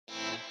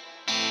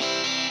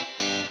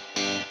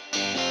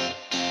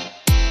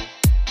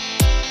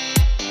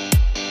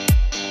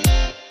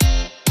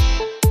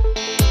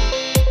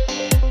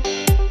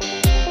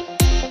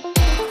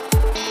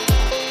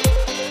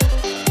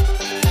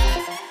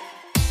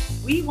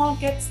we won't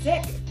get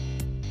sick.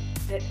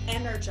 It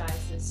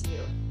energizes you.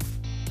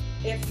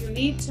 If you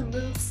need to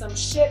move some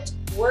shit,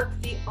 work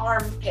the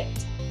armpit.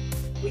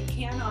 We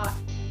cannot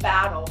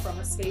battle from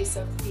a space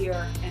of fear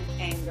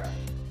and anger.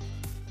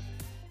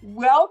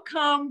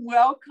 Welcome,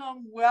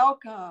 welcome,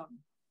 welcome.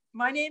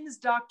 My name is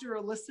Dr.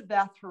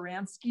 Elizabeth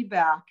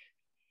Horansky-Back,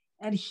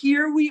 and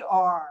here we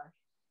are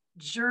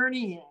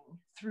journeying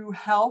through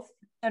health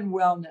and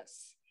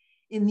wellness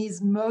in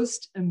these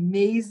most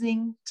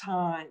amazing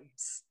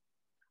times.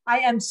 I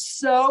am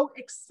so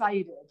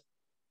excited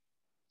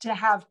to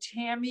have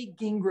Tammy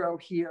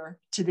Gingro here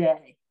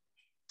today.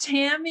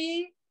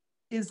 Tammy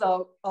is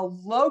a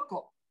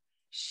local.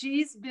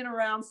 She's been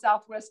around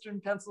Southwestern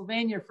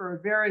Pennsylvania for a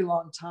very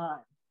long time.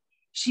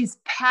 She's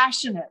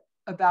passionate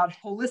about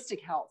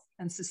holistic health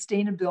and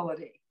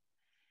sustainability.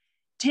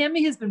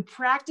 Tammy has been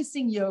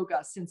practicing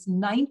yoga since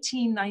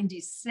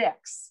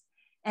 1996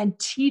 and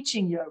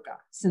teaching yoga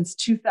since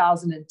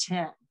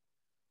 2010.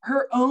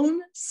 Her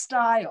own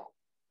style,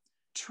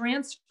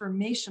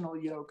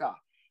 transformational yoga,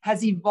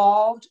 has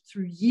evolved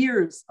through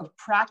years of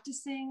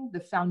practicing the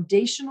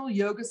foundational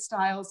yoga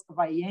styles of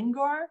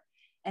Iyengar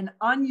and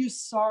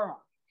Anusara,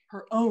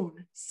 her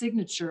own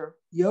signature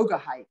yoga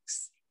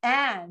hikes.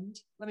 And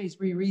let me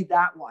reread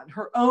that one,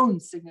 her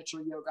own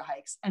signature yoga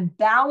hikes, and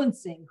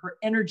balancing her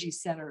energy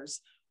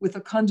centers with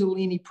a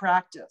Kundalini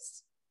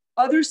practice.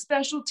 Other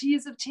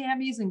specialties of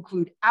Tammy's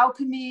include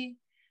alchemy,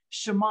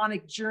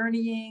 shamanic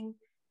journeying,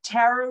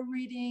 tarot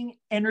reading,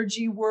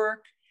 energy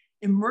work,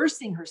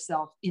 immersing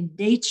herself in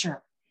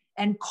nature,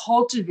 and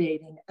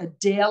cultivating a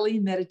daily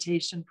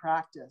meditation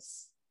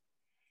practice.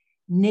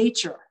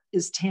 Nature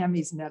is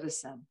Tammy's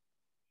medicine.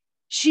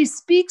 She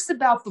speaks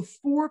about the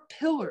 4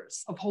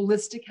 pillars of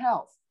holistic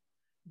health: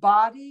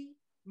 body,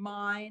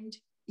 mind,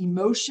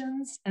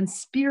 emotions, and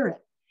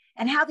spirit,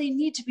 and how they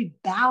need to be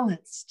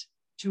balanced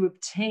to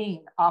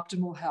obtain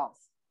optimal health.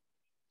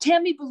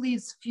 Tammy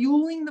believes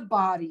fueling the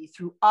body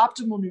through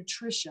optimal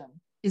nutrition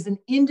is an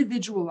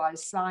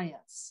individualized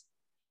science.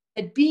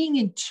 That being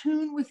in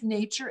tune with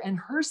nature and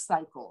her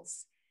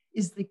cycles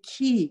is the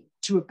key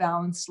to a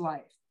balanced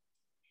life.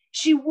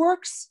 She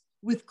works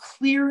with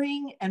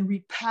clearing and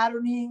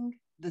repatterning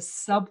the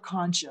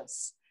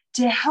subconscious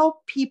to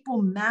help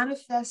people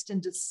manifest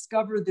and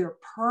discover their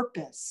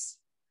purpose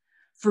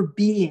for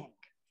being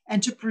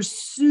and to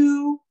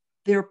pursue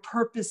their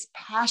purpose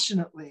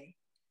passionately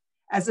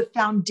as a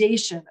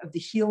foundation of the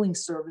healing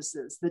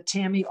services that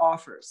Tammy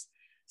offers.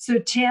 So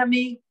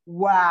Tammy,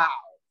 wow,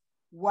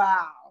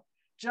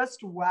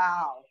 just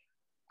wow.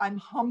 I'm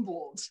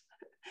humbled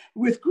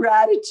with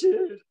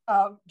gratitude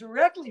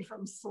directly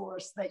from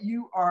Source that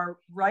you are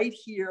right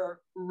here,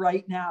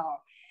 right now.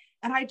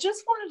 And I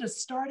just wanted to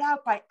start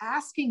out by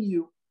asking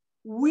you,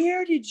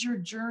 where did your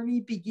journey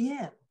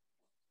begin?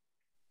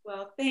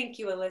 Well, thank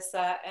you,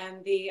 Alyssa.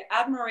 And the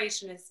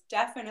admiration is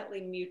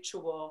definitely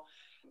mutual.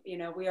 You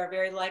know, we are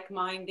very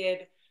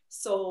like-minded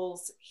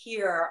souls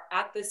here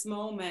at this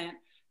moment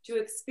to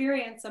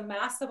experience a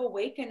massive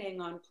awakening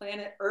on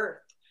planet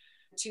Earth,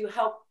 to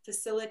help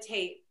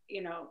facilitate,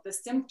 you know, the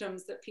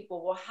symptoms that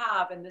people will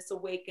have in this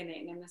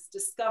awakening and this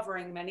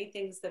discovering many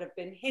things that have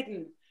been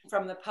hidden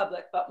from the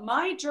public. But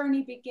my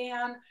journey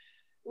began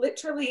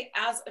literally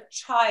as a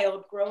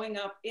child growing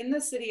up in the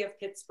city of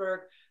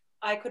Pittsburgh.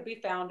 I could be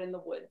found in the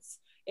woods.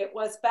 It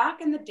was back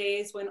in the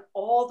days when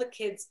all the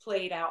kids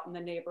played out in the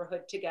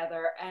neighborhood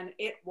together, and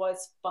it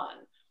was fun.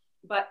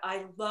 But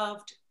I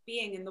loved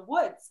being in the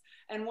woods.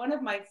 And one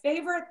of my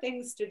favorite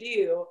things to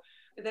do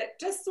that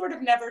just sort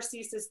of never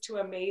ceases to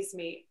amaze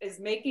me is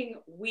making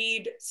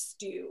weed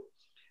stew.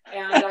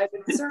 And I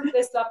would serve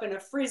this up in a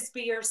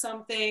Frisbee or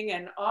something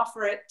and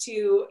offer it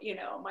to, you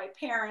know, my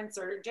parents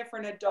or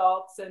different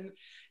adults. And,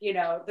 you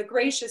know, the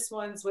gracious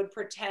ones would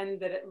pretend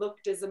that it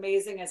looked as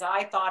amazing as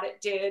I thought it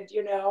did,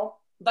 you know.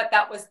 But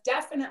that was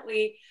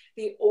definitely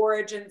the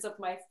origins of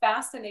my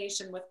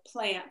fascination with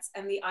plants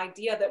and the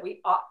idea that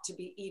we ought to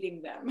be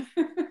eating them.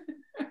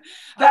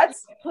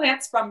 That's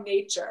plants from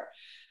nature.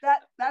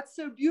 That's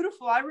so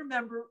beautiful. I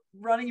remember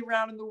running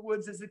around in the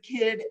woods as a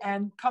kid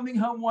and coming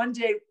home one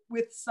day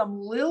with some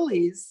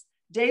lilies,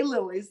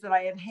 daylilies that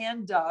I had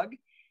hand dug.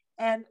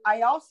 And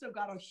I also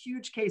got a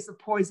huge case of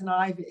poison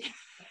ivy.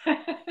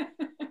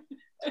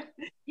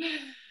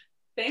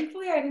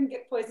 Thankfully, I didn't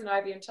get poison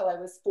ivy until I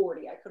was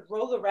 40. I could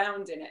roll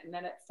around in it. And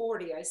then at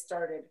 40, I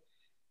started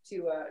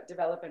to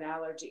develop an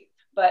allergy.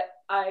 But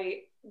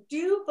I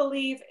do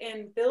believe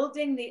in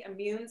building the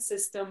immune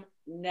system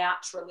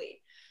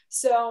naturally.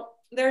 So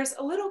there's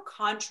a little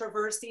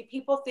controversy.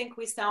 People think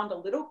we sound a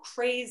little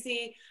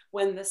crazy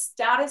when the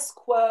status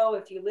quo,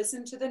 if you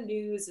listen to the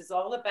news, is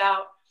all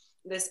about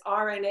this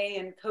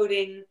RNA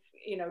encoding,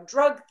 you know,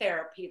 drug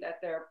therapy that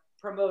they're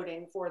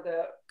promoting for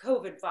the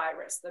COVID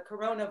virus, the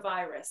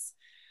coronavirus.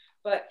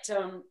 But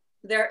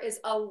there is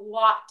a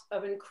lot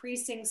of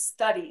increasing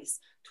studies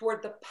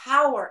toward the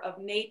power of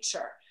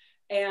nature.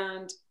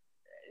 And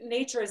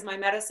nature is my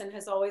medicine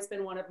has always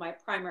been one of my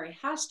primary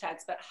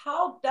hashtags, but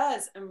how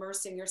does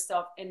immersing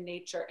yourself in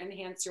nature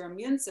enhance your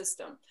immune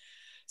system?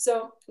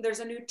 So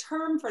there's a new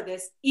term for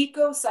this,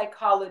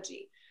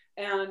 eco-psychology.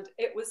 And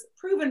it was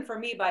proven for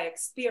me by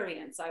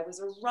experience. I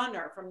was a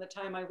runner from the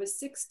time I was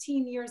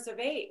 16 years of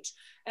age,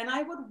 and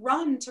I would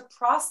run to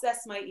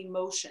process my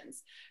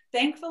emotions.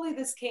 Thankfully,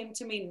 this came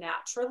to me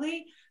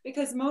naturally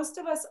because most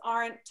of us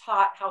aren't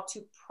taught how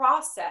to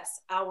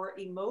process our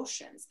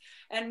emotions.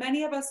 And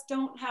many of us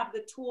don't have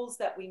the tools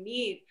that we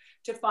need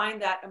to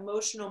find that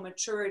emotional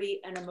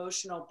maturity and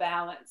emotional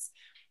balance.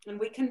 And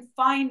we can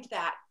find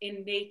that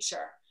in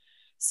nature.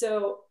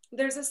 So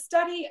there's a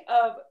study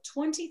of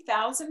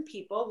 20,000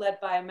 people led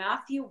by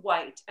Matthew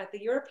White at the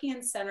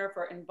European Center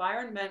for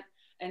Environment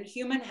and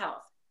Human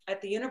Health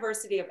at the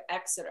University of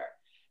Exeter.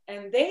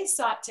 And they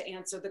sought to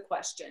answer the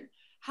question,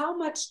 how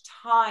much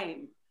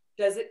time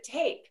does it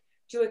take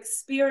to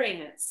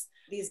experience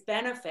these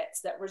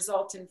benefits that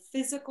result in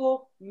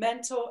physical,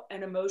 mental,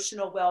 and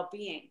emotional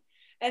well-being?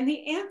 And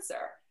the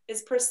answer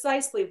is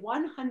precisely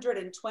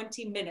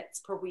 120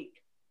 minutes per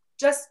week.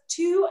 Just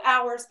 2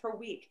 hours per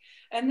week.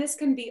 And this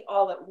can be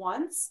all at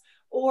once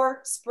or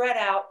spread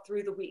out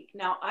through the week.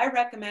 Now, I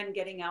recommend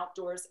getting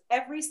outdoors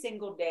every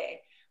single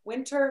day,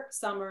 winter,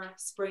 summer,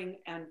 spring,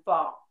 and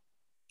fall,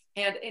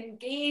 and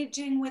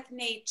engaging with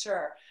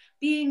nature,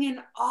 being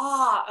in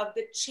awe of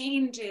the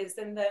changes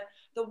and the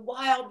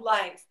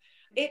wildlife.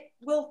 It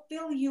will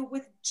fill you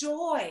with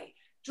joy.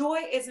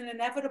 Joy is an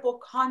inevitable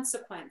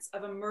consequence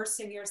of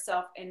immersing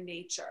yourself in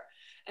nature.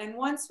 And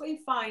once we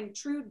find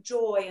true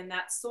joy and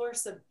that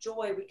source of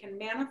joy, we can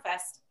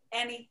manifest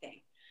anything.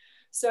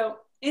 So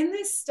in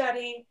this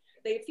study,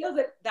 they feel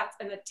that that's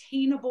an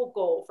attainable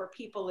goal for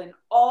people in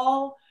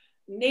all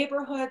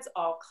neighborhoods,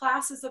 all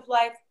classes of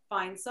life.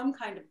 Find some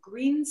kind of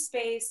green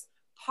space,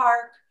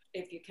 park.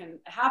 If you can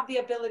have the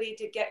ability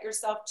to get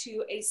yourself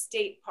to a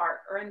state park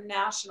or a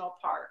national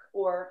park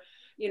or,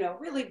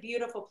 really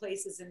beautiful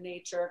places in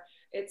nature,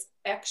 it's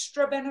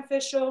extra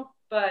beneficial,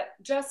 but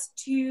just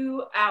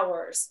 2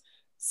 hours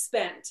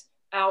spent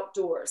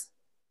outdoors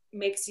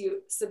makes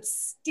you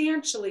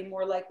substantially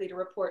more likely to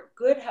report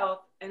good health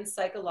and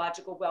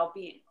psychological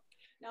well-being.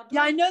 Now,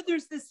 yeah, I know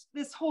there's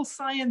this whole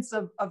science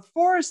of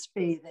forest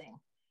bathing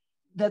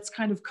that's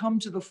kind of come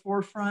to the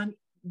forefront.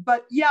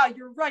 But yeah,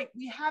 you're right.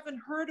 We haven't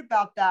heard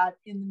about that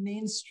in the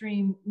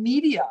mainstream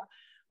media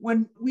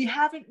when we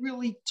haven't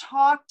really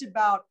talked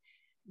about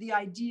the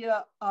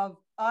idea of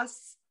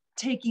us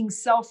taking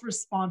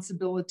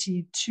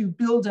self-responsibility to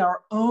build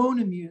our own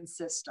immune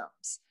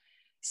systems.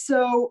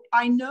 So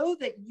I know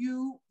that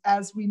you,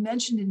 as we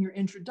mentioned in your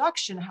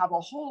introduction, have a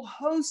whole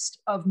host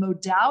of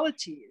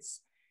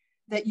modalities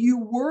that you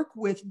work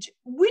with.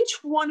 Which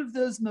one of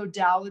those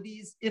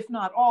modalities, if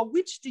not all,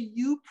 which do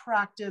you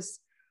practice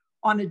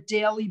on a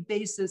daily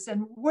basis?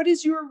 And what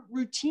is your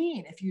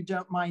routine, if you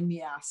don't mind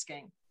me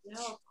asking? No,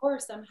 of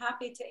course, I'm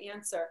happy to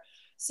answer.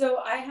 So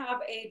I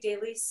have a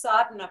daily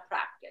sadhana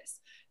practice,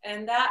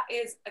 and that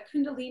is a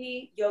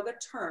Kundalini yoga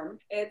term.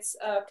 It's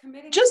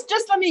committed. Just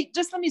let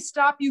me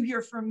stop you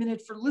here for a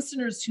minute. For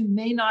listeners who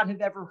may not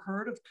have ever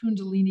heard of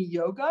Kundalini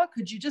yoga,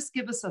 could you just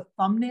give us a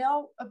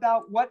thumbnail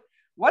about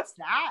what's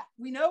that?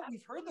 We know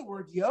we've heard the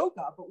word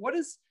yoga, but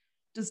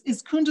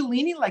is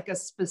Kundalini like a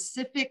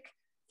specific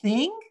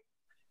thing?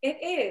 It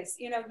is.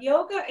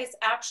 Yoga is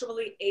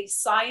actually a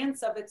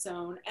science of its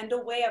own and a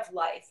way of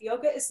life.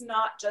 Yoga is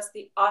not just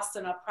the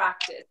asana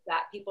practice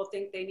that people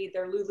think they need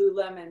their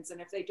Lululemons, and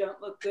if they don't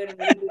look good in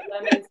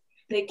Lululemons,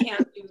 they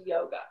can't do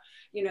yoga.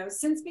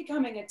 Since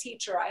becoming a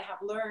teacher, I have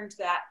learned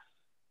that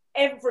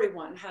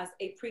everyone has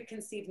a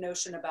preconceived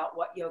notion about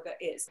what yoga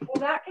is. Well,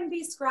 that can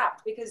be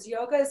scrapped because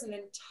yoga is an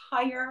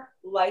entire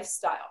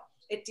lifestyle.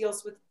 It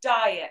deals with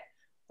diet,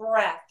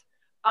 breath,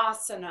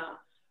 asana,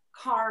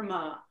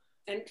 karma,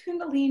 and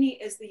Kundalini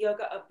is the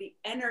yoga of the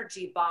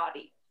energy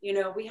body.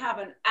 We have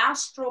an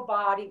astral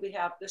body. We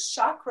have the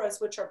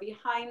chakras, which are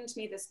behind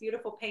me. This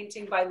beautiful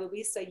painting by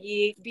Louisa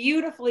Yee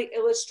beautifully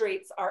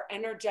illustrates our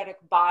energetic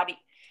body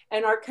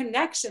and our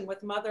connection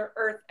with Mother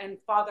Earth and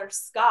Father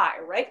Sky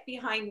right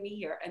behind me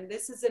here. And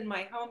this is in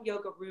my home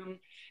yoga room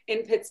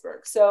in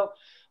Pittsburgh. So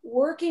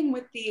working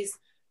with these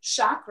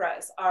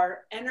chakras, our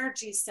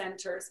energy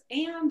centers,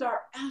 and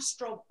our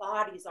astral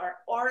bodies, our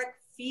auric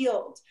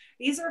field.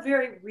 These are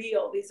very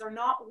real. These are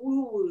not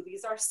woo-woo.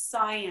 These are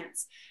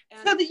science.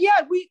 And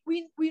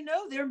we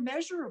know they're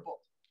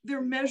measurable.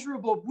 They're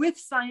measurable with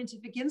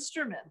scientific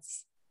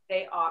instruments.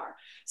 They are.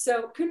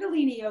 So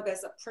Kundalini yoga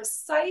is a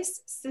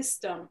precise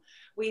system.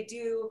 We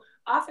do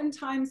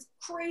oftentimes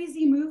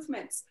crazy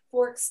movements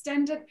for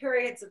extended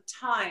periods of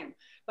time,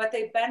 but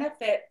they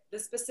benefit the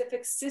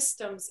specific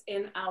systems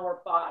in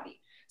our body.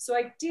 So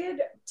I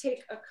did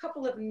take a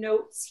couple of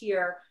notes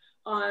here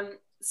on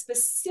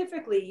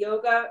specifically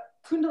yoga,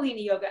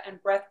 Kundalini yoga,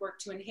 and breath work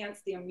to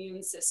enhance the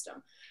immune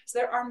system. So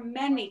there are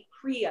many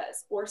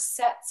kriyas or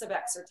sets of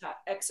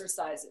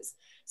exercises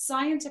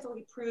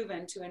scientifically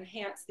proven to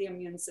enhance the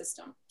immune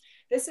system.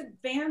 This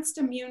advanced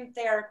immune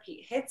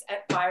therapy hits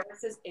at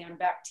viruses and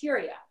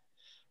bacteria.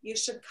 You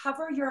should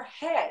cover your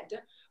head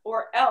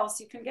or else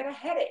you can get a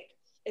headache.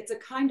 It's a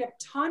kind of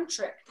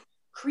tantric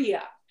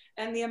kriya.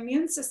 And the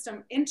immune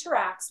system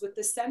interacts with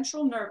the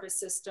central nervous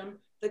system,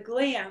 the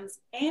glands,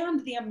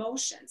 and the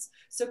emotions.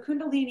 So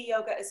Kundalini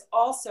Yoga is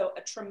also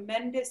a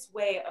tremendous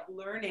way of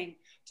learning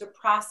to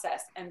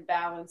process and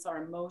balance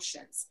our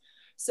emotions.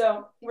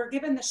 So we're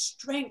given the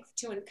strength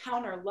to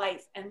encounter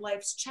life and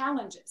life's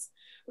challenges.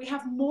 We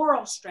have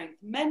moral strength,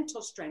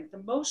 mental strength,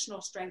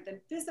 emotional strength, and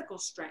physical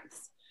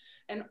strengths.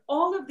 And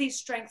all of these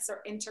strengths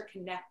are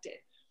interconnected.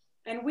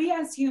 And we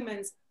as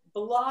humans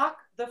block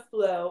the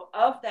flow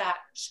of that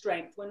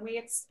strength when we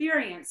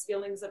experience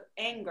feelings of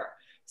anger,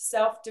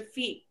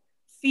 self-defeat,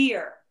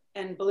 fear,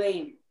 and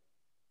blame.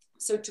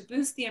 So to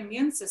boost the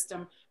immune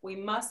system, we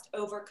must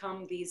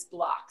overcome these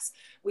blocks.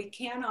 We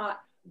cannot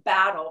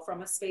battle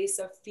from a space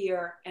of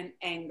fear and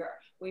anger.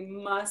 We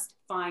must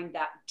find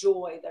that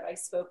joy that I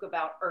spoke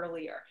about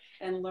earlier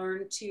and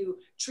learn to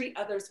treat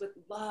others with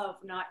love,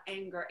 not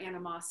anger,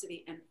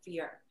 animosity, and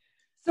fear.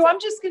 So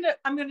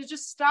I'm going to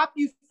just stop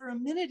you for a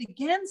minute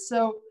again.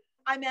 So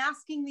I'm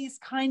asking these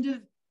kind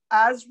of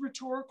as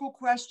rhetorical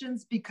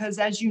questions because,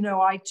 as you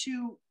know, I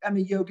too am a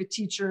yoga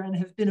teacher and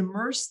have been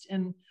immersed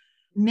in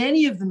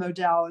many of the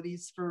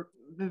modalities for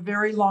a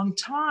very long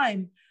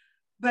time.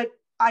 But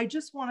I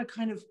just want to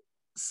kind of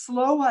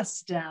slow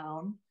us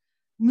down,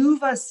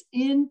 move us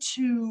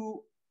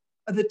into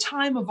the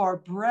time of our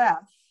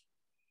breath,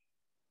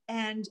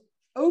 and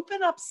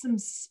open up some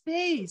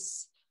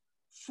space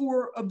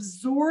for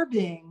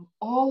absorbing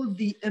all of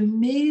the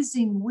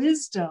amazing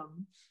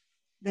wisdom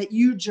that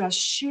you just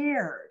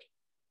shared.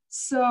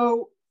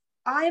 So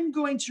I'm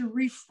going to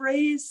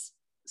rephrase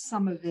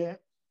some of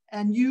it,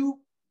 and you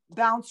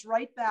bounce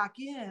right back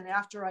in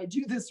after I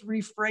do this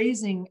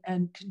rephrasing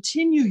and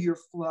continue your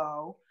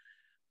flow.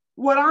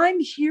 What I'm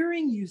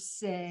hearing you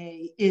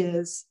say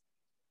is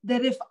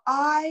that if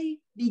I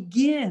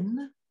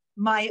begin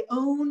my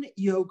own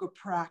yoga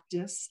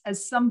practice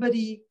as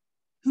somebody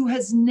who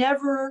has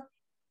never,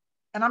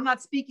 and I'm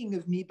not speaking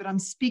of me, but I'm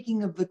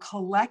speaking of the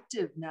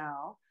collective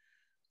now,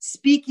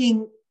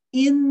 speaking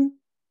in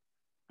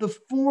the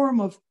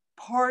form of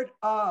part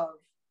of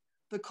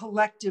the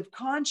collective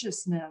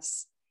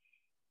consciousness,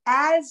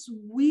 as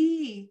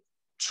we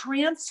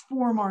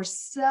transform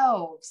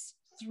ourselves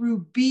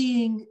through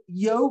being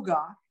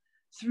yoga,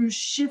 through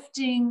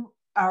shifting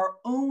our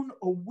own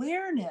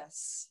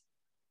awareness,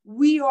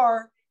 we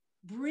are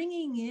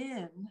bringing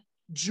in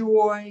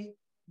joy,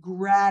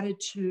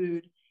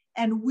 gratitude,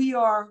 and we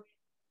are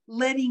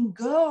letting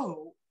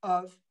go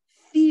of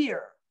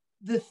fear,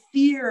 the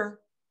fear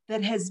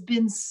that has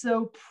been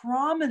so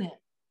prominent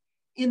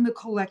in the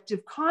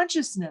collective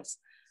consciousness.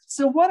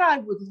 So what I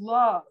would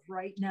love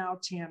right now,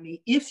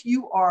 Tammy, if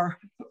you are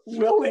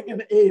willing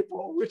and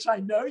able, which I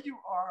know you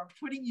are, I'm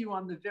putting you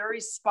on the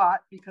very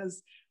spot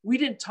because we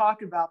didn't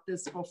talk about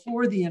this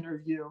before the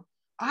interview.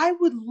 I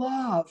would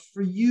love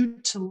for you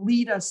to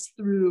lead us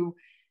through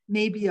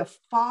maybe a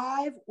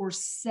 5 or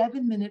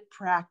 7 minute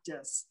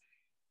practice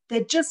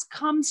that just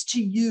comes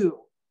to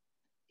you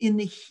in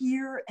the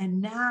here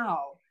and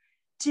now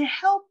to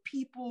help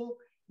people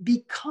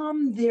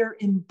become their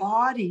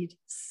embodied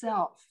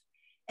self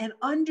and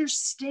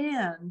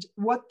understand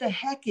what the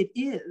heck it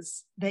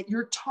is that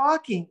you're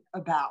talking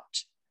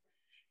about.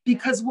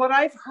 Because what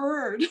I've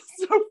heard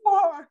so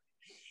far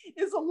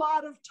is a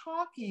lot of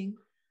talking,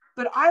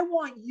 but I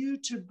want you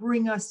to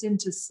bring us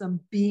into some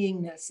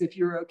beingness, if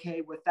you're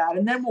okay with that.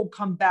 And then we'll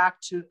come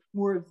back to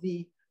more of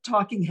the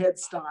talking head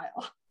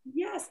style.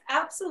 Yes,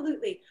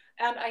 absolutely.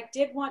 And I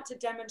did want to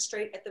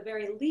demonstrate at the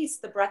very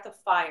least the breath of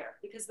fire,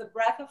 because the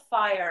breath of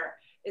fire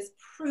is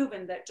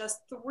proven that just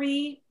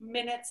 3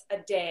 minutes a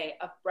day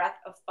of breath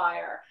of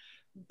fire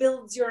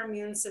builds your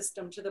immune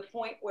system to the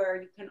point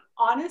where you can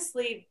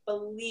honestly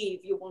believe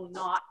you will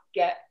not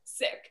get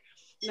sick.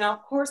 Now,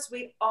 of course,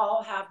 we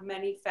all have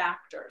many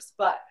factors,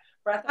 but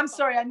breath of I'm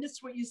sorry, I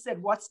missed what you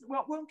said. What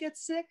won't get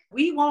sick?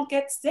 We won't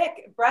get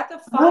sick. Breath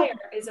of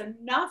fire is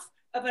enough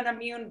of an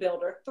immune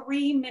builder,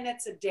 3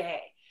 minutes a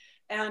day.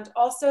 And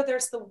also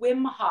there's the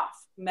Wim Hof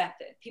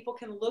method. People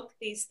can look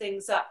these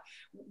things up.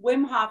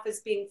 Wim Hof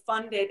is being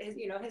funded,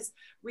 his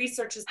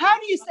research is. How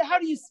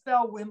do you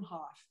spell Wim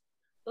Hof?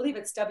 I believe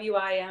it's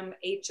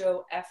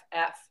WIMHOFF.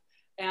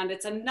 And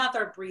it's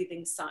another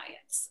breathing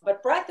science.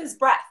 But breath is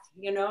breath,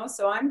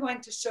 so I'm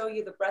going to show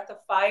you the breath of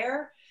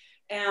fire.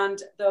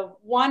 And the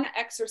one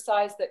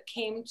exercise that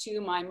came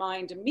to my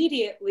mind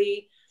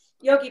immediately,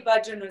 Yogi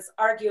Bhajan is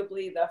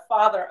arguably the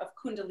father of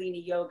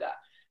Kundalini Yoga.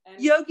 And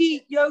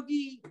Yogi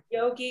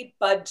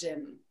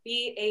Bhajan,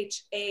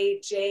 Bhajan,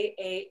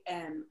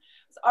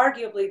 is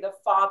arguably the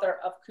father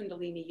of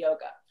Kundalini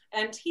Yoga.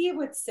 And he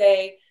would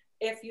say,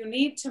 if you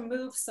need to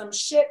move some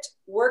shit,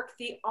 work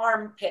the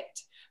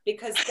armpit,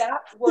 because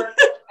that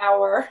works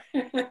our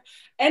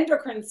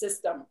endocrine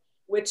system,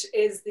 which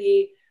is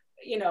the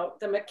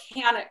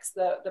mechanics,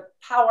 the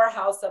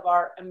powerhouse of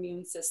our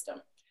immune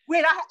system.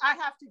 Wait, I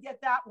have to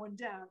get that one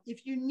down.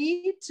 If you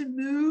need to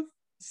move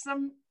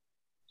some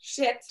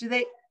shit,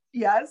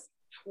 yes,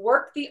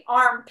 work the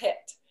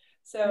armpit.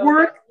 So there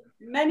are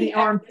many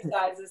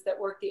exercises that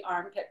work the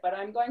armpit, but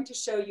I'm going to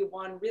show you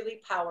one really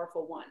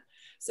powerful one.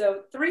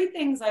 So 3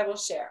 things I will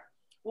share.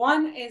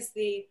 One is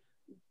the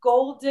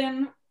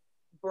golden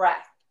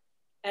breath.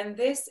 And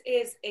this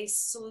is a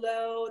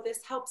slow,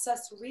 this helps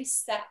us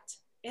reset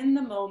in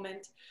the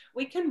moment.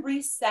 We can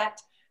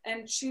reset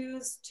and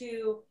choose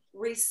to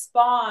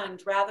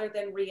respond rather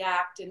than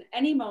react in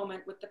any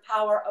moment with the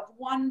power of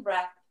one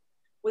breath.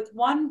 With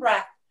one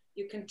breath,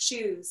 you can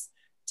choose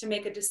to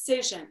make a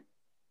decision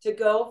to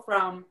go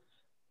from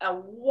a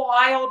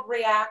wild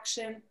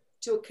reaction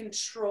to a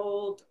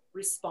controlled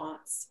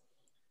response.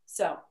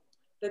 So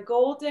the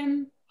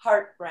golden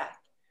heart breath.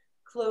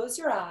 Close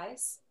your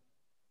eyes.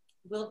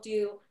 We'll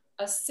do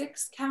a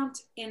 6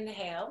 count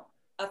inhale,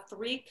 a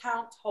 3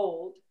 count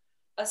hold,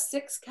 a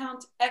 6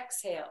 count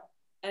exhale,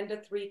 and a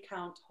 3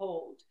 count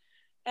hold.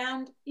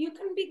 And you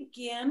can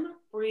begin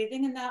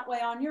breathing in that way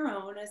on your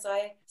own as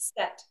I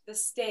set the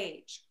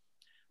stage.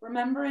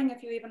 Remembering,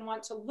 if you even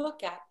want to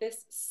look at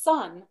this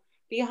sun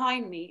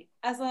behind me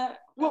as a...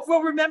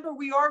 Well, remember,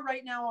 we are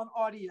right now on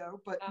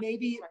audio, but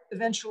maybe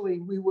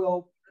eventually we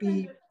will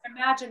be...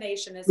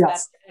 Imagination is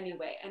best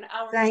anyway. And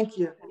our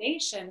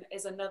imagination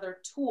is another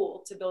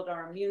tool to build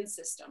our immune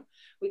system.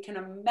 We can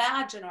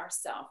imagine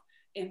ourselves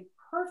in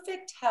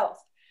perfect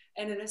health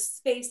and in a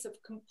space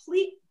of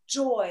complete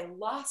joy,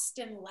 lost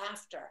in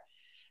laughter.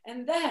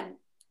 And then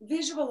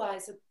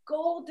visualize a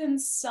golden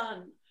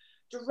sun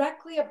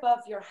directly above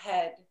your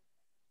head.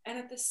 And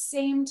at the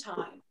same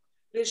time,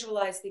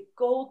 visualize the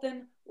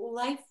golden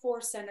life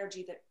force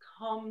energy that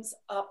comes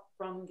up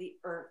from the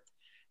earth.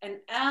 And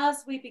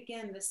as we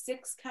begin the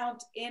 6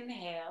 count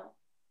inhale,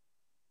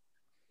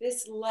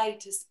 this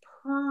light is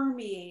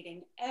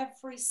permeating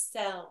every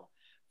cell,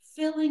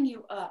 filling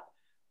you up,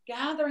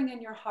 gathering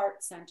in your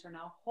heart center.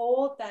 Now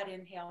hold that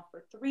inhale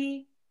for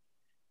 3,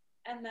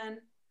 and then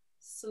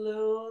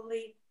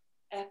slowly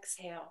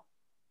exhale.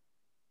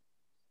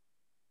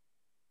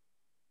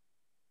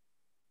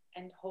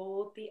 And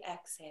hold the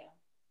exhale.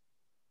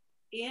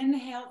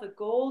 Inhale the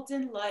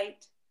golden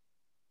light.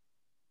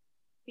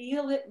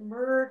 Feel it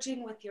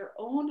merging with your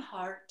own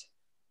heart.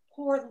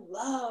 Pour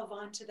love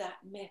onto that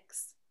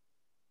mix.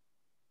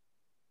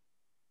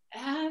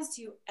 As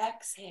you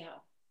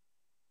exhale,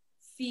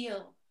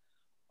 feel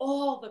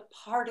all the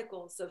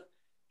particles of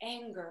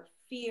anger,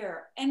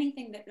 fear,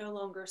 anything that no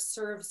longer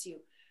serves you,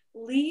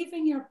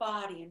 leaving your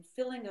body and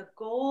filling a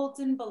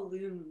golden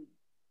balloon.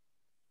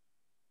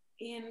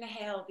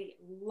 Inhale the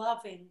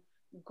loving,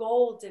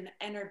 golden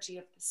energy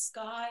of the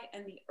sky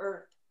and the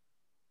earth.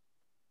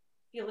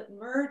 Feel it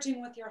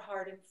merging with your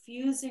heart,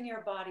 infusing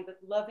your body with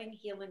loving,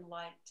 healing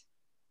light.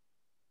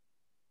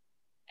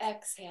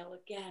 Exhale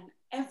again,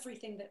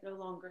 everything that no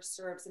longer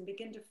serves, and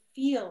begin to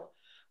feel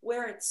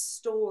where it's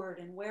stored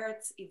and where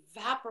it's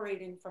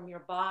evaporating from your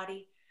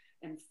body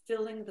and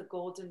filling the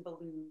golden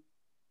balloon.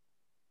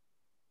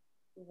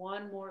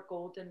 One more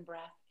golden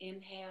breath.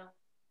 Inhale.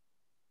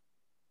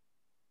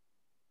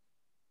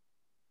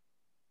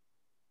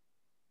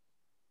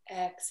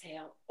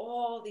 Exhale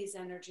all these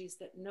energies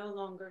that no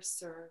longer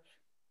serve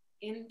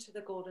into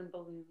the golden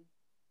balloon.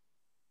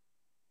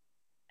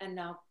 And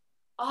now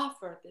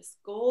offer this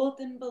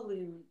golden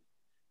balloon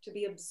to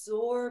be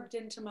absorbed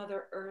into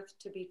Mother Earth,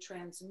 to be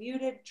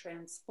transmuted,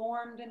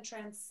 transformed, and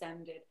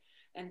transcended,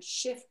 and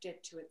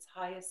shifted to its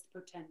highest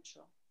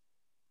potential.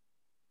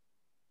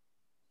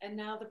 And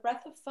now the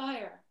breath of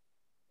fire.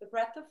 The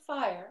breath of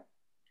fire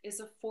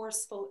is a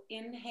forceful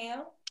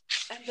inhale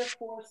and a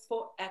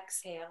forceful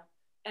exhale.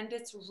 And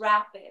it's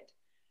rapid,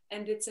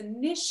 and it's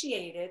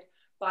initiated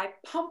by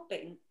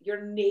pumping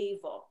your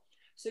navel.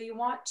 So you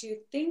want to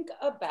think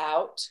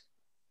about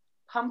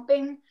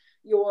pumping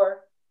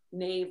your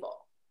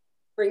navel,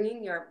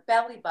 bringing your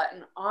belly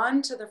button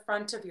onto the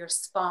front of your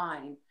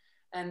spine,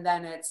 and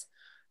then it's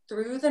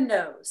through the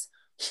nose.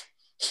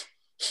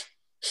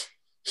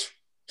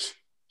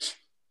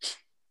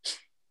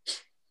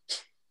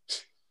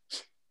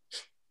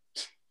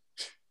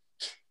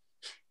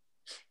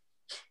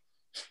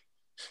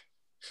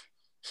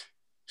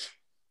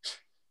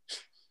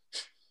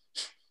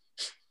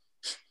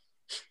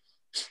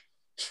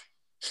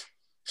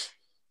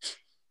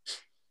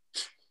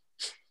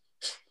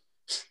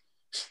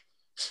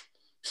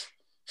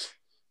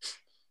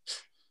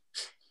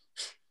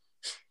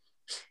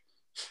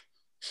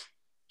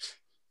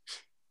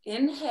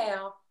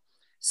 Inhale,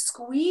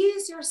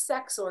 squeeze your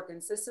sex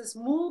organs. This is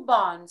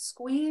Mulban.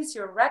 Squeeze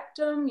your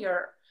rectum,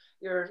 your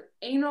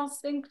anal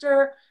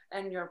sphincter,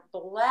 and your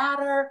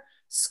bladder.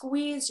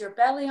 Squeeze your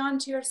belly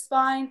onto your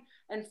spine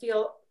and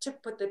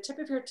put the tip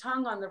of your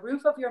tongue on the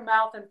roof of your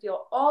mouth and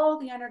feel all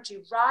the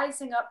energy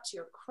rising up to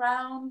your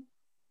crown.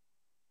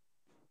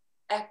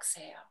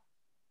 Exhale.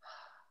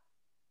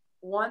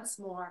 Once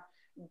more,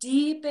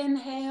 deep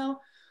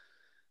inhale.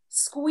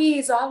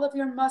 Squeeze all of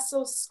your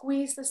muscles,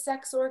 squeeze the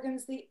sex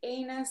organs, the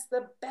anus,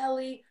 the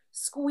belly,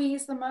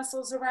 squeeze the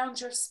muscles around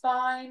your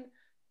spine,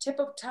 tip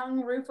of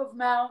tongue, roof of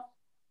mouth.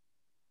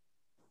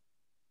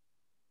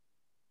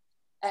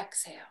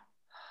 Exhale.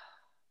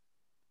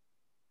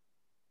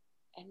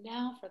 And And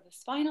now for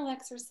this final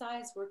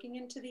exercise, working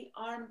into the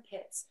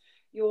armpits.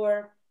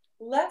 Your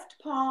left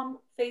palm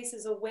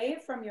faces away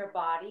from your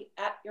body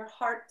at your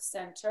heart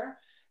center.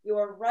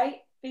 Your right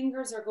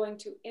fingers are going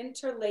to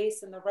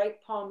interlace and the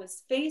right palm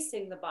is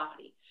facing the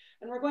body.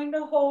 And we're going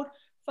to hold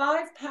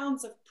 5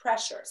 pounds of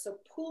pressure. So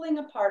pulling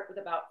apart with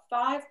about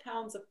 5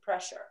 pounds of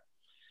pressure.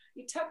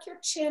 You tuck your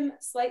chin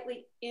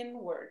slightly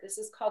inward. This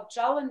is called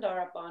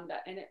Jalandhara Bandha,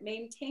 and it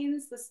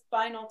maintains the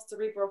spinal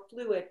cerebral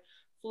fluid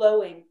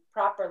flowing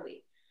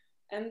properly.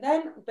 And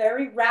then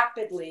very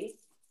rapidly,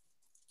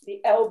 the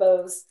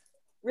elbows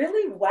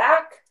really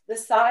whack the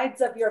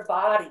sides of your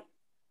body.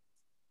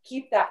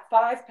 Keep that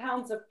 5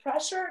 pounds of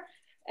pressure,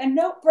 and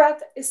no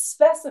breath is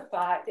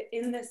specified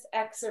in this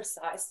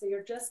exercise. So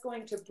you're just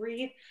going to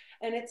breathe,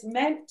 and it's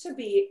meant to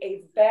be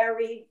a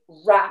very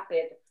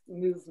rapid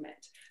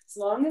movement. As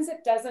long as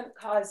it doesn't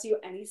cause you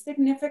any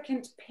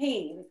significant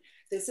pain,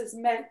 this is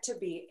meant to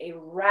be a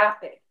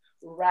rapid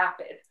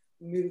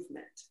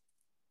movement.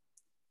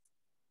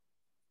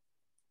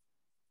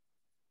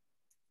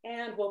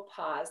 And we'll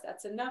pause.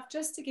 That's enough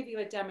just to give you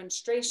a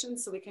demonstration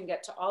so we can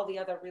get to all the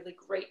other really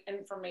great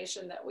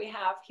information that we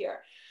have here.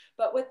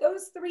 But with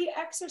those 3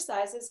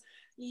 exercises,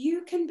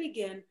 you can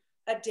begin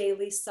a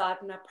daily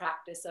sadhana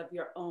practice of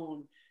your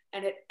own,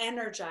 and it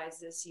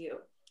energizes you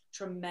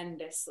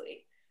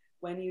tremendously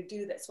when you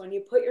do this, when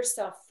you put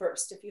yourself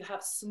first. If you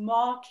have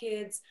small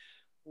kids,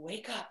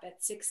 wake up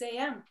at 6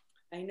 a.m.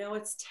 I know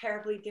it's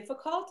terribly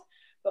difficult,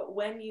 but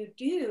when you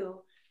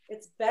do,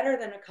 it's better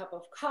than a cup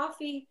of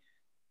coffee.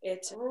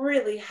 It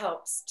really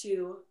helps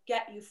to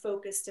get you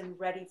focused and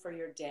ready for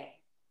your day.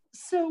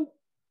 So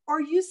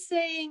are you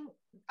saying,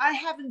 I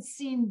haven't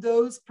seen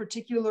those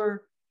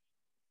particular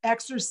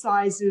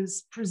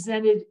exercises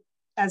presented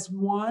as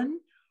one.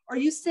 Are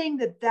you saying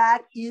that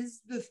that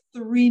is the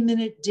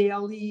 3-minute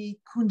daily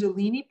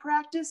Kundalini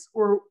practice,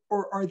 or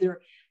are there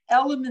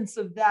elements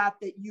of that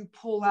that you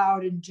pull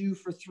out and do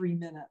for 3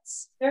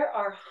 minutes? There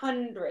are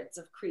hundreds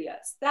of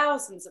kriyas,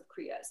 thousands of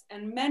kriyas,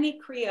 and many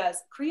kriyas.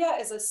 Kriya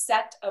is a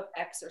set of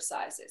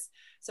exercises.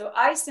 So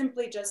I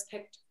simply just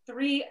picked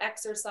 3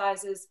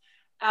 exercises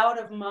out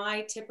of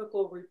my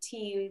typical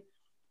routine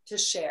to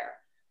share,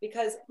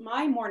 because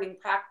my morning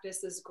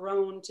practice has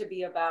grown to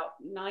be about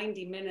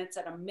 90 minutes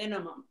at a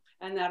minimum.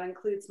 And that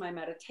includes my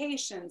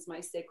meditations,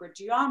 my sacred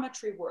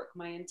geometry work,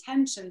 my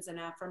intentions and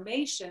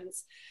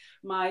affirmations,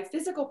 my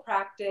physical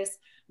practice,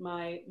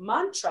 my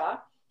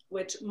mantra,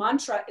 which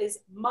mantra is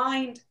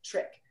mind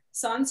trick.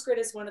 Sanskrit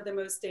is one of the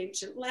most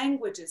ancient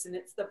languages, and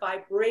it's the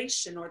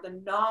vibration or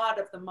the nod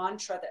of the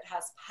mantra that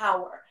has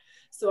power.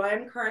 So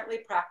I'm currently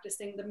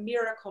practicing the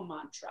miracle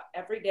mantra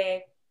every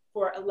day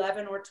for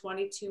 11 or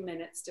 22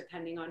 minutes,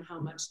 depending on how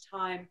much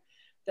time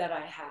that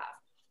I have.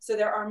 So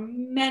there are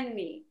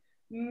many,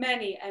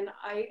 and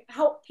I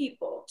help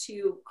people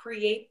to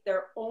create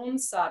their own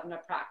sadhana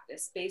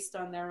practice based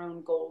on their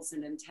own goals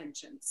and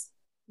intentions.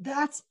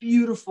 That's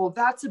beautiful.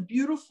 That's a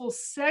beautiful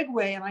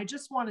segue. And I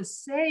just want to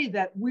say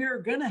that we're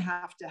going to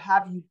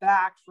have you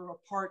back for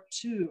a part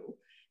 2,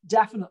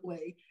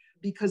 definitely,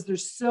 because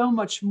there's so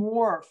much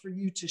more for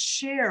you to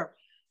share.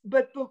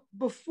 But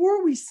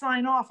before we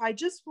sign off, I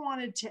just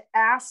wanted to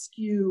ask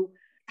you,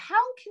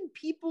 how can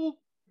people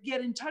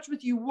get in touch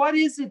with you? What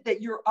is it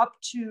that you're up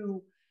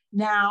to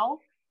now?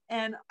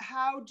 And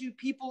how do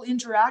people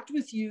interact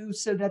with you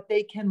so that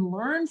they can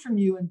learn from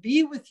you and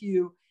be with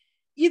you,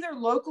 either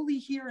locally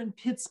here in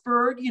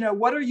Pittsburgh? You know,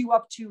 what are you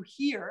up to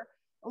here?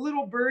 A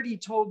little birdie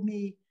told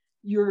me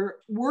you're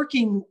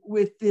working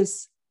with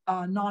this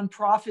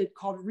nonprofit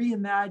called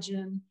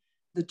Reimagine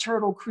the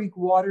Turtle Creek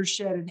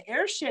watershed and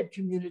airshed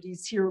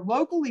communities here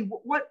locally.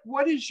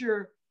 What is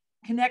your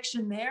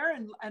connection there,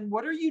 and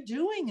what are you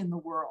doing in the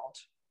world?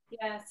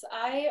 Yes,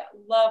 I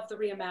love the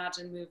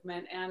Reimagine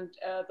movement, and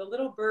the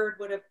little bird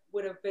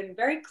would have been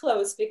very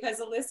close, because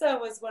Alyssa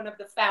was one of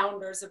the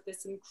founders of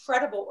this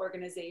incredible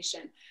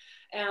organization,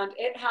 and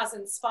it has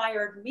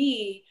inspired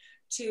me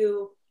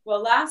to,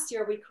 well, last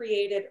year we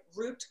created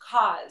Root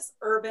Cause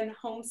Urban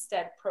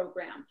Homestead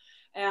Program,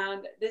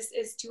 and this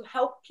is to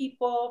help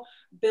people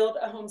build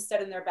a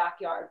homestead in their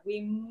backyard.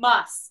 We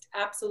must,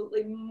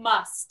 absolutely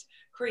must,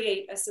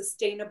 create a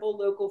sustainable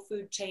local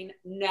food chain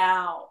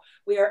now.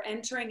 We are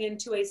entering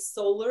into a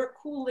solar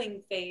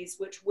cooling phase,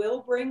 which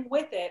will bring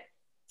with it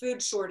food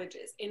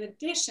shortages, in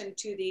addition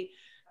to the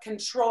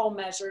control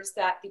measures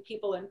that the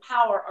people in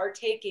power are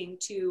taking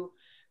to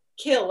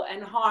kill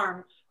and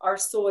harm our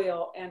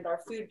soil and our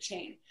food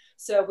chain.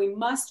 So we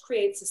must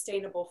create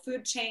sustainable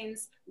food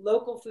chains,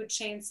 local food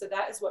chains. So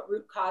that is what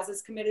Root Cause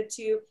is committed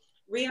to.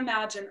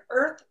 Reimagine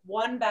Earth,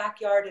 one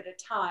backyard at a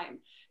time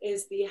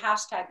is the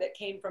hashtag that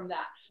came from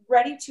that.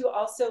 Ready to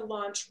also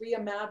launch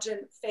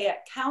Reimagine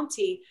Fayette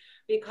County,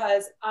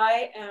 because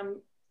I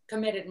am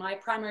committed. My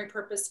primary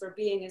purpose for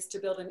being is to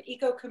build an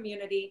eco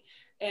community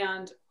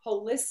and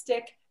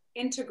holistic,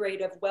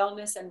 integrative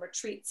wellness and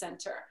retreat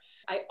center.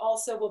 I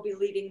also will be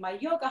leading my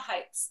yoga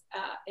hikes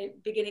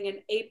beginning in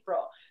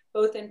April,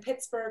 both in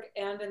Pittsburgh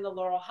and in the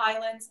Laurel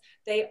Highlands.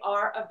 They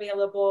are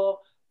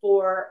available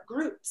for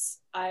groups.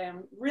 I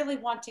am really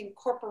wanting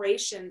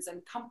corporations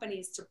and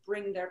companies to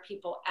bring their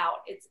people out.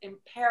 It's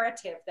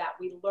imperative that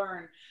we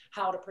learn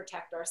how to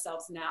protect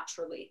ourselves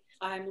naturally.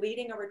 I'm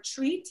leading a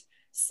retreat,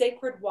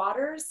 Sacred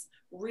Waters,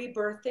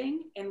 Rebirthing,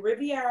 in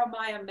Riviera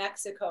Maya,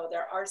 Mexico.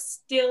 There are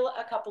still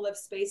a couple of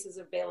spaces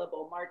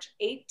available, March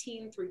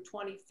 18th through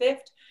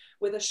 25th,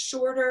 with a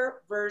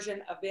shorter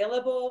version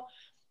available.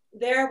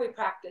 There we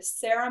practice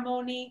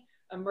ceremony,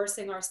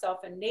 immersing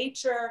ourselves in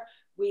nature.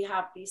 We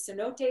have the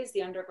cenotes,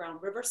 the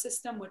underground river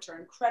system, which are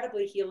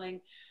incredibly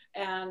healing.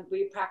 And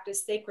we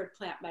practice sacred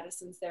plant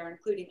medicines there,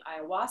 including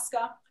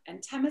ayahuasca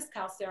and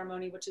temazcal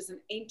ceremony, which is an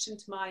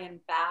ancient Mayan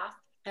bath.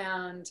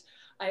 And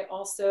I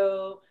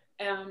also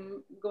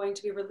am going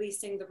to be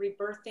releasing the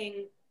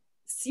Rebirthing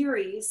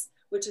series,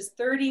 which is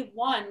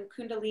 31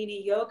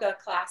 Kundalini yoga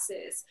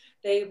classes.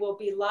 They will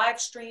be live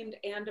streamed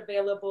and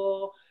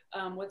available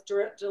with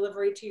direct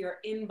delivery to your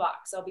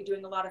inbox. I'll be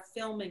doing a lot of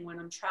filming when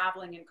I'm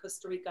traveling in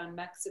Costa Rica and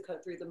Mexico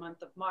through the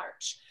month of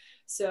March.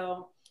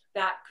 So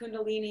that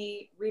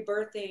Kundalini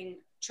Rebirthing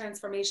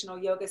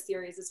transformational yoga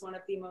series is one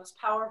of the most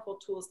powerful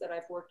tools that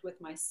I've worked with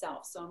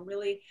myself. So I'm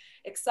really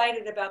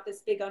excited about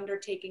this big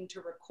undertaking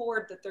to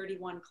record the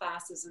 31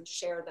 classes and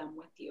share them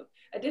with you.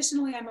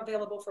 Additionally, I'm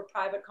available for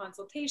private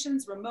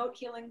consultations, remote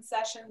healing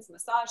sessions,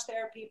 massage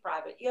therapy,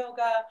 private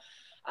yoga.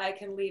 I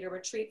can lead a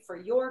retreat for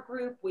your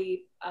group.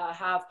 We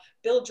have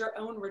build your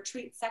own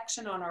retreat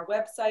section on our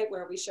website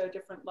where we show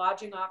different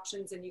lodging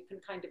options, and you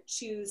can kind of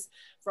choose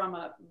from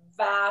a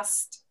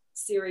vast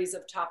series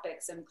of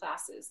topics and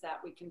classes that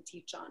we can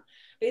teach on.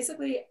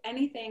 Basically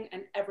anything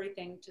and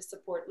everything to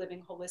support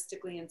living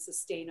holistically and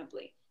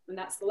sustainably. And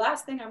that's the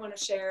last thing I want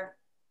to share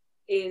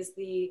is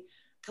the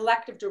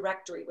collective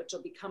directory, which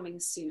will be coming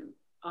soon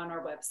on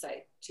our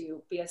website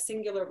to be a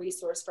singular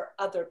resource for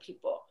other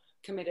people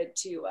committed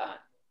to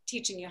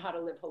teaching you how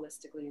to live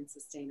holistically and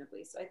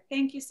sustainably. So I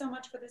thank you so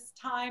much for this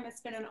time.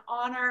 It's been an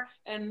honor,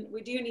 and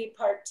we do need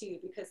part 2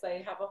 because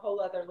I have a whole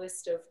other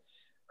list of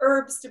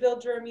herbs to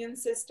build your immune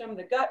system,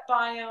 the gut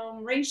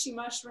biome, reishi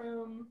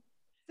mushroom.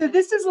 So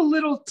this is a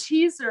little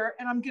teaser,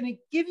 and I'm going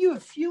to give you a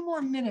few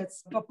more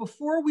minutes. But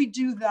before we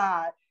do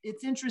that,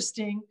 it's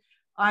interesting.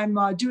 I'm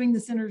doing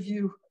this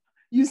interview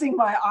using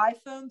my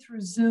iPhone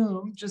through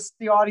Zoom, just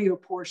the audio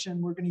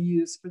portion we're going to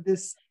use for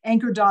this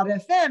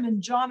Anchor.fm.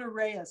 And Jonna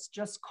Reyes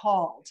just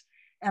called,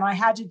 and I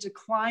had to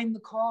decline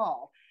the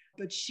call.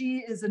 But she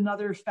is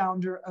another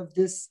founder of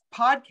this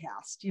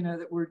podcast,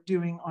 that we're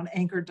doing on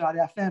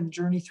Anchor.fm,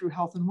 Journey Through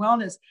Health and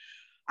Wellness.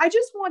 I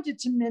just wanted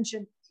to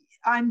mention,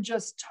 I'm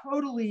just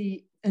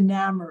totally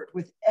enamored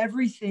with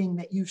everything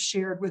that you've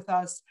shared with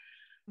us.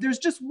 There's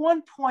just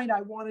one point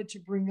I wanted to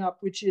bring up,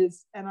 which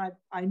is, and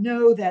I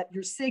know that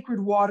your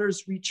Sacred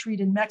Waters retreat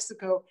in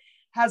Mexico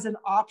has an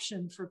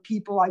option for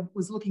people. I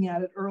was looking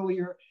at it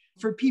earlier,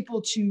 for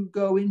people to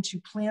go into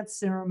plant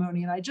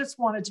ceremony. And I just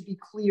wanted to be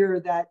clear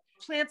that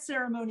plant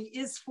ceremony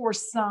is for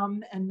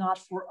some and not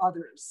for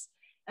others.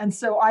 And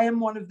so I am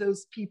one of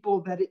those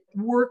people that it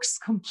works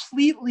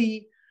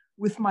completely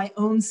with my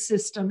own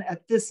system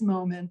at this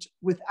moment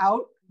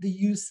without the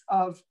use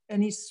of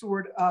any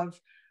sort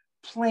of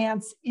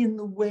plants in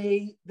the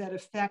way that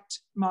affect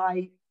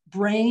my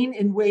brain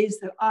in ways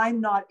that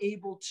I'm not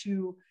able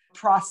to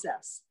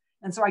process.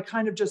 And so I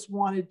kind of just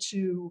wanted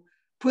to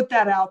put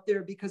that out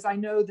there because I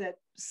know that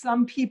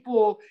some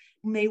people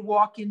may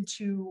walk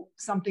into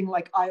something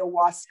like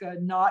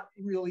ayahuasca not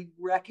really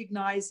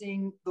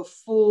recognizing the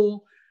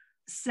full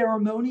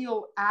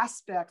ceremonial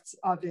aspects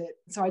of it.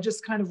 So I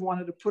just kind of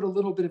wanted to put a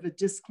little bit of a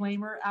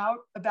disclaimer out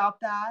about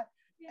that.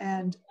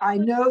 And I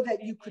know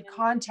that you could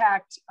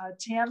contact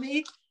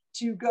Tammy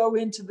to go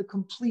into the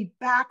complete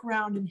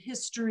background and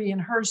history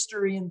and her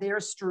story and their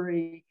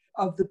story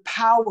of the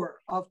power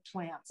of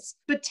plants.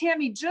 But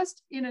Tammy,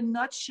 just in a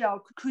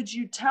nutshell, could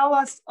you tell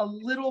us a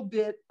little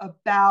bit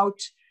about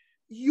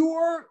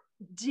your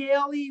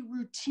daily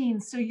routine?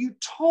 So you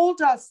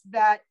told us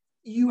that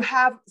you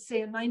have,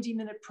 say, a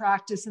 90-minute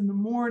practice in the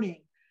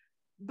morning,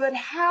 but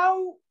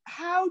how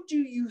do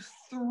you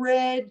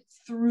thread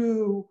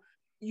through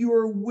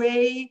your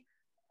way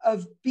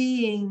of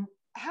being?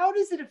 How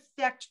does it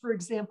affect, for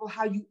example,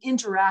 how you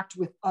interact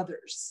with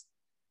others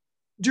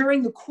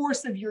during the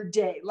course of your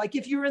day? Like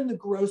if you're in the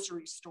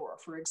grocery store,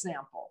 for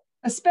example,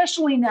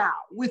 especially now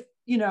with,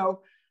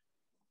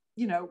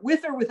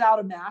 with or without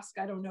a mask.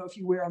 I don't know if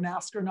you wear a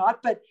mask or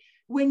not, but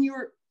when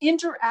you're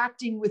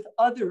interacting with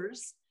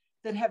others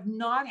that have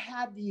not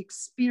had the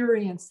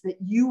experience that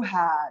you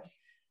had.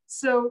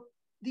 So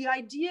the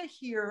idea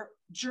here,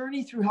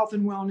 Journey Through Health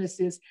and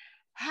Wellness, is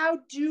how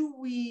do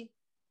we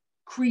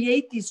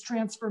create these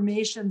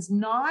transformations,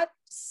 not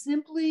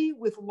simply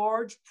with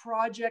large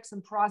projects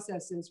and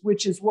processes,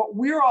 which is what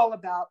we're all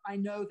about. I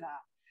know that.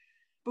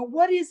 But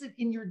what is it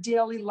in your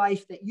daily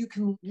life that you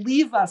can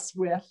leave us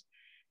with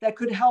that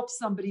could help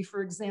somebody,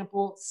 for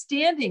example,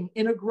 standing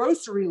in a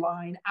grocery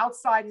line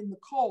outside in the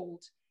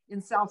cold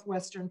in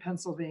southwestern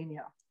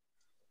Pennsylvania?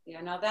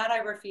 Yeah, now that I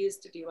refuse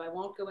to do. I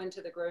won't go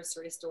into the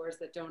grocery stores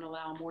that don't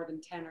allow more than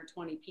 10 or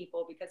 20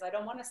 people because I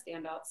don't want to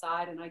stand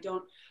outside, and I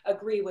don't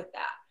agree with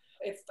that.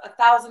 If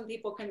 1,000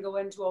 people can go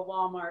into a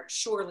Walmart,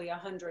 surely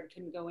 100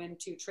 can go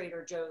into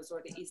Trader Joe's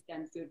or the East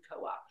End Food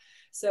Co-op.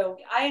 So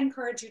I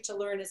encourage you to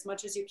learn as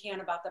much as you can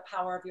about the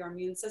power of your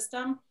immune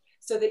system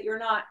so that you're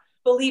not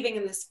believing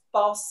in this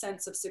false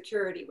sense of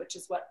security, which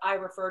is what I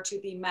refer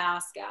to the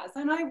mask as.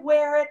 And I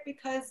wear it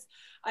because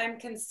I'm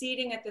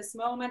conceding at this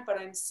moment, but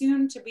I'm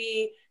soon to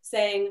be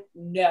saying,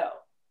 no,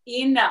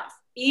 enough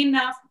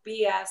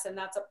BS. And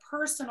that's a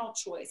personal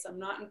choice. I'm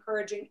not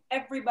encouraging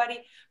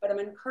everybody, but I'm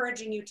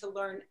encouraging you to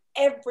learn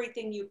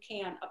everything you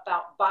can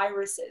about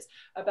viruses,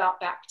 about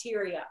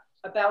bacteria,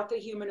 about the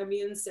human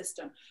immune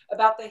system,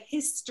 about the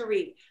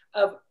history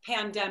of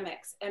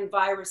pandemics and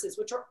viruses,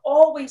 which are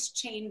always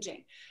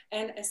changing,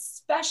 and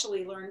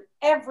especially learn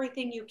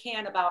everything you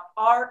can about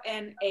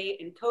RNA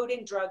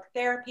encoding drug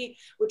therapy,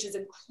 which is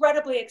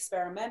incredibly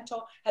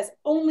experimental, has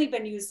only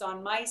been used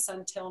on mice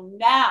until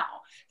now.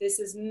 This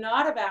is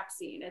not a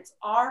vaccine. It's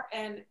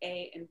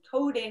RNA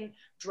encoding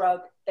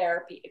drug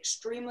therapy,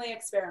 extremely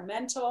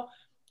experimental,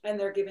 and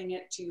they're giving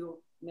it to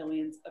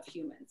millions of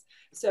humans.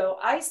 So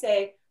I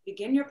say,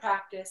 begin your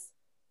practice,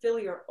 fill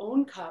your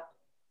own cup,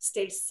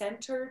 stay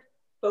centered,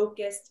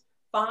 focused,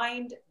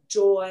 find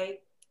joy,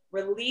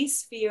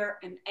 release fear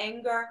and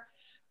anger,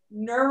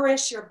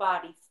 nourish your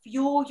body,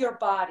 fuel your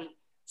body.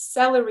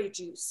 Celery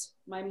juice,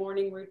 my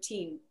morning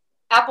routine.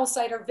 Apple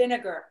cider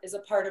vinegar is a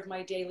part of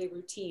my daily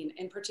routine,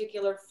 in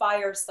particular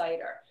fire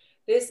cider.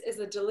 This is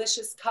a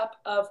delicious cup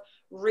of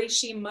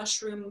reishi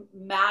mushroom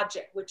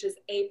magic, which is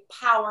a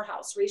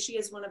powerhouse. Reishi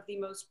is one of the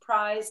most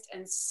prized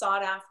and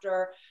sought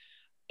after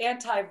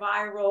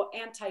antiviral,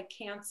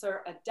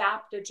 anti-cancer,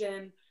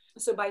 adaptogen.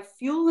 So by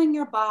fueling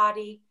your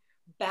body,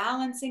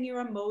 balancing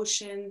your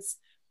emotions,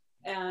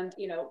 and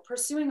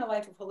pursuing a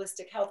life of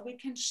holistic health, we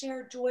can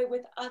share joy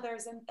with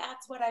others. And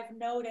that's what I've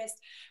noticed.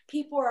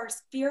 People are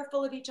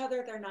fearful of each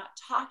other. They're not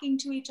talking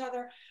to each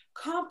other.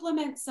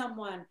 Compliment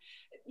someone.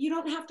 You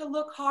don't have to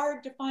look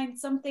hard to find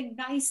something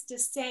nice to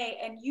say,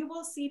 and you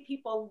will see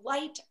people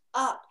light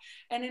up.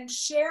 And in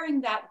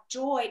sharing that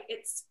joy,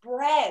 it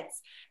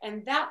spreads.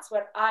 And that's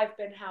what I've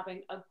been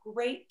having a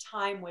great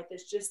time with,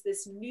 is just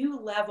this new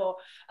level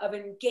of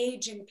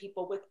engaging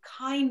people with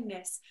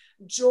kindness,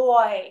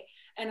 joy,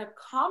 and a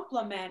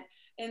compliment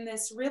in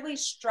this really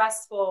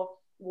stressful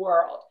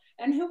world.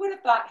 And who would have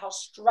thought how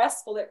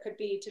stressful it could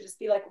be to just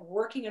be like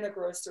working in a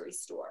grocery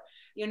store?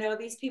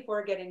 These people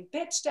are getting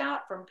bitched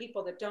at from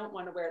people that don't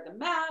want to wear the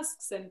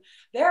masks, and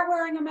they're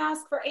wearing a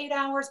mask for 8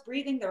 hours,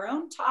 breathing their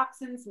own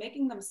toxins,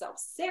 making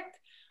themselves sick.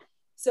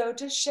 So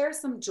just share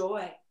some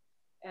joy,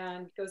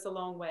 and it goes a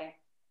long way.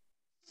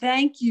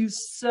 Thank you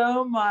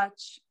so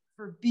much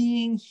for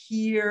being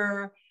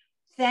here.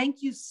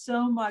 Thank you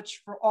so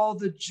much for all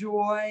the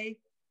joy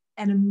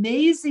and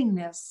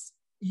amazingness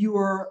you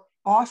are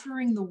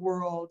offering the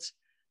world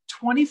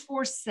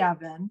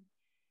 24/7.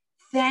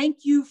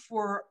 Thank you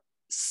for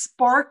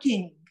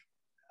sparking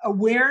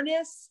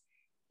awareness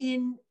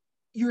in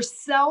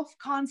yourself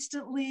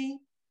constantly,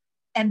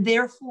 and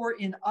therefore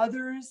in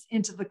others,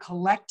 into the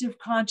collective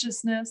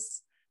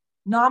consciousness.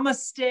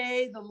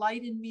 Namaste. The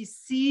light in me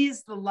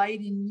sees the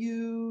light in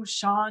you.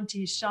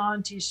 Shanti,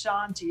 Shanti,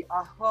 Shanti.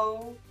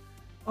 Aho.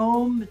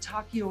 Om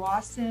Matakyo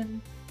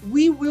Asin.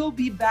 We will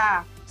be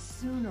back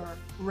sooner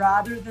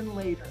rather than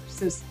later.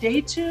 So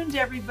stay tuned,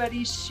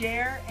 everybody.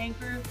 Share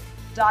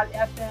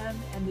Anchor.fm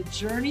and the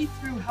journey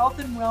through health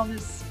and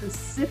wellness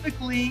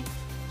specifically.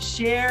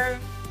 Share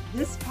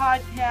this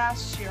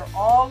podcast, share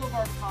all of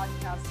our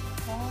podcasts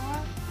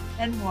far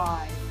and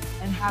wide,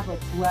 and have a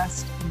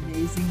blessed,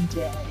 amazing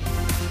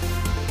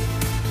day.